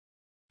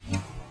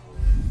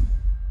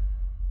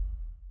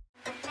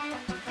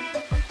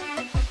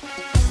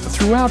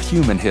Throughout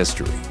human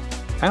history,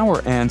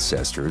 our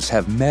ancestors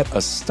have met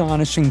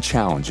astonishing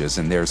challenges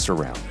in their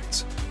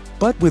surroundings.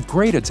 But with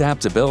great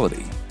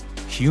adaptability,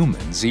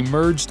 humans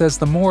emerged as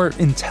the more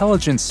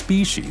intelligent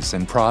species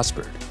and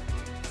prospered.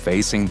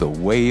 Facing the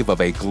wave of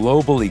a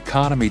global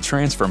economy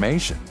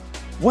transformation,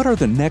 what are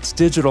the next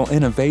digital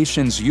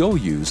innovations you'll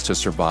use to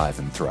survive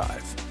and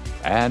thrive?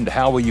 And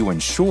how will you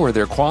ensure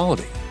their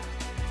quality?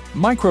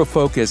 Micro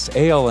Focus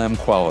ALM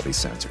Quality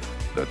Center,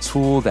 the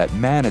tool that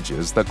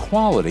manages the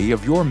quality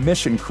of your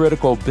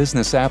mission-critical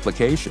business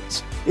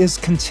applications, is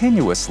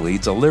continuously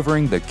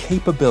delivering the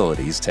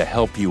capabilities to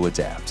help you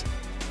adapt.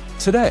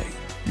 Today,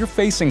 you're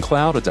facing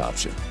cloud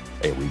adoption,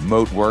 a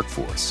remote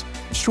workforce,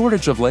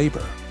 shortage of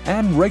labor,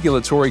 and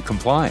regulatory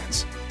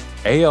compliance.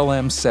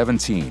 ALM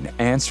 17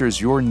 answers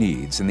your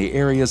needs in the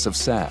areas of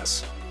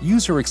SaaS,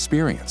 user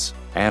experience,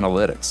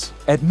 analytics,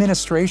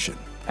 administration,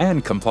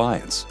 and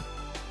compliance.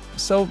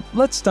 So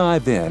let's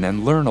dive in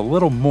and learn a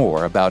little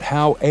more about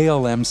how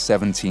ALM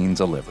 17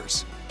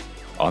 delivers.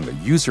 On the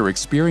user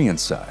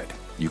experience side,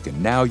 you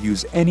can now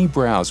use any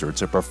browser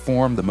to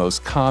perform the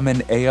most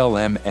common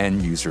ALM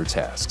end-user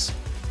tasks.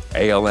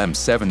 ALM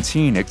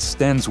 17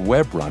 extends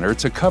WebRunner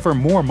to cover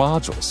more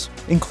modules,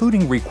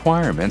 including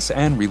requirements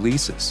and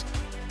releases.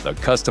 The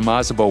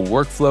customizable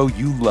workflow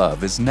you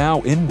love is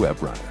now in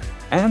WebRunner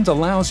and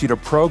allows you to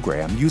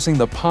program using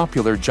the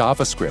popular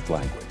JavaScript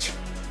language.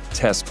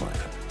 Test Plan,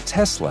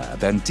 Test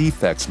Lab, and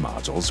Defects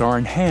modules are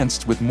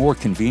enhanced with more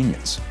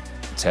convenience.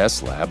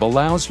 Test Lab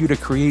allows you to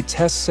create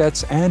test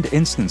sets and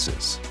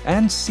instances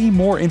and see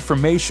more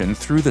information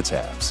through the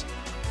tabs.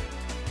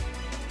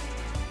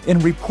 In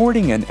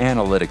reporting and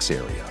analytics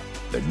area,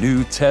 the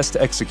new Test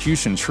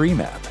Execution Tree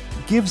Map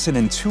gives an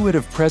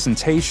intuitive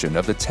presentation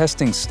of the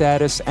testing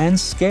status and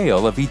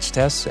scale of each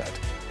test set.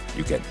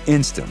 You can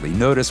instantly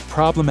notice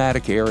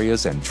problematic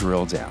areas and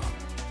drill down.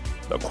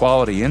 The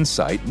Quality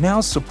Insight now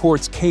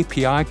supports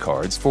KPI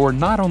cards for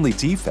not only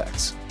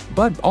defects,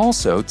 but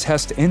also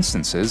test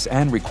instances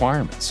and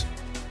requirements.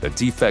 The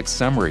defect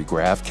summary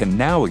graph can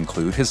now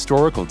include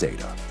historical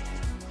data.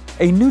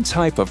 A new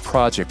type of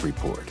project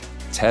report,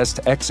 Test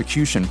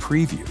Execution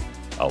Preview,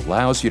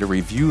 allows you to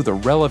review the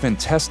relevant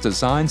test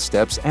design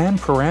steps and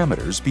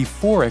parameters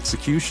before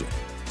execution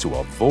to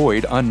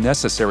avoid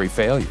unnecessary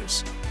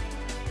failures.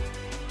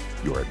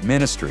 Your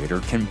administrator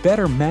can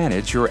better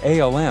manage your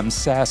ALM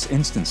SaaS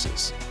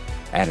instances.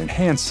 An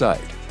enhanced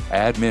site,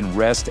 Admin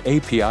REST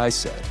API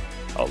set,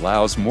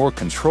 allows more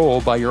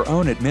control by your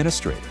own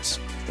administrators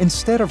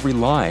instead of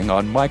relying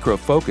on Micro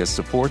Focus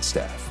support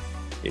staff.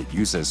 It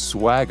uses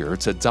Swagger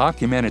to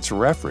document its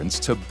reference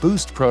to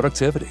boost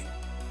productivity.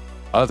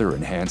 Other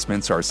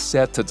enhancements are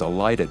set to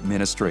delight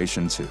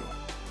administration too.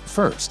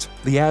 First,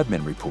 the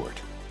admin report,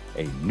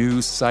 a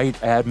new site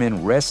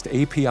admin REST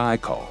API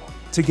call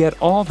to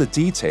get all the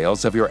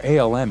details of your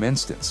ALM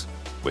instance,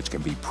 which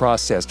can be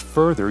processed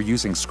further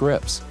using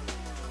scripts.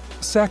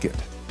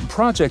 Second,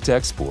 project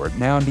export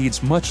now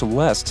needs much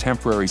less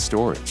temporary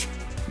storage.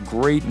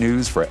 Great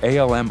news for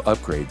ALM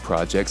upgrade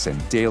projects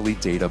and daily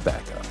data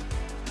backup.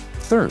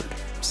 Third,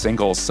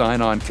 single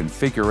sign-on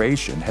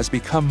configuration has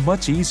become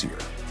much easier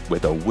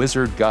with a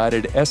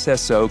wizard-guided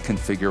SSO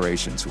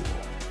configuration tool.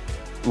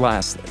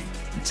 Lastly,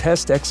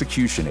 test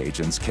execution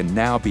agents can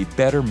now be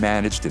better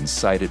managed in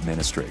site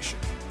administration.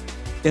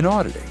 In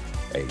auditing,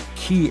 a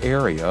key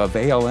area of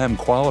ALM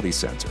Quality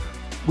Center,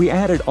 we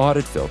added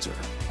Audit Filter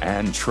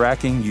and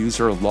tracking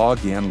user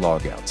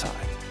login/logout time.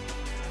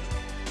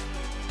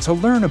 To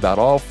learn about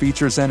all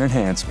features and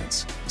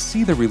enhancements,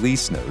 see the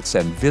release notes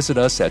and visit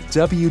us at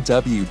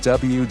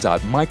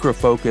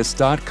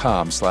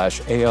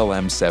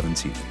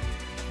www.microfocus.com/ALM17.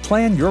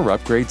 Plan your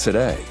upgrade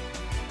today.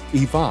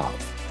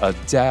 Evolve,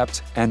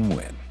 adapt, and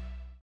win.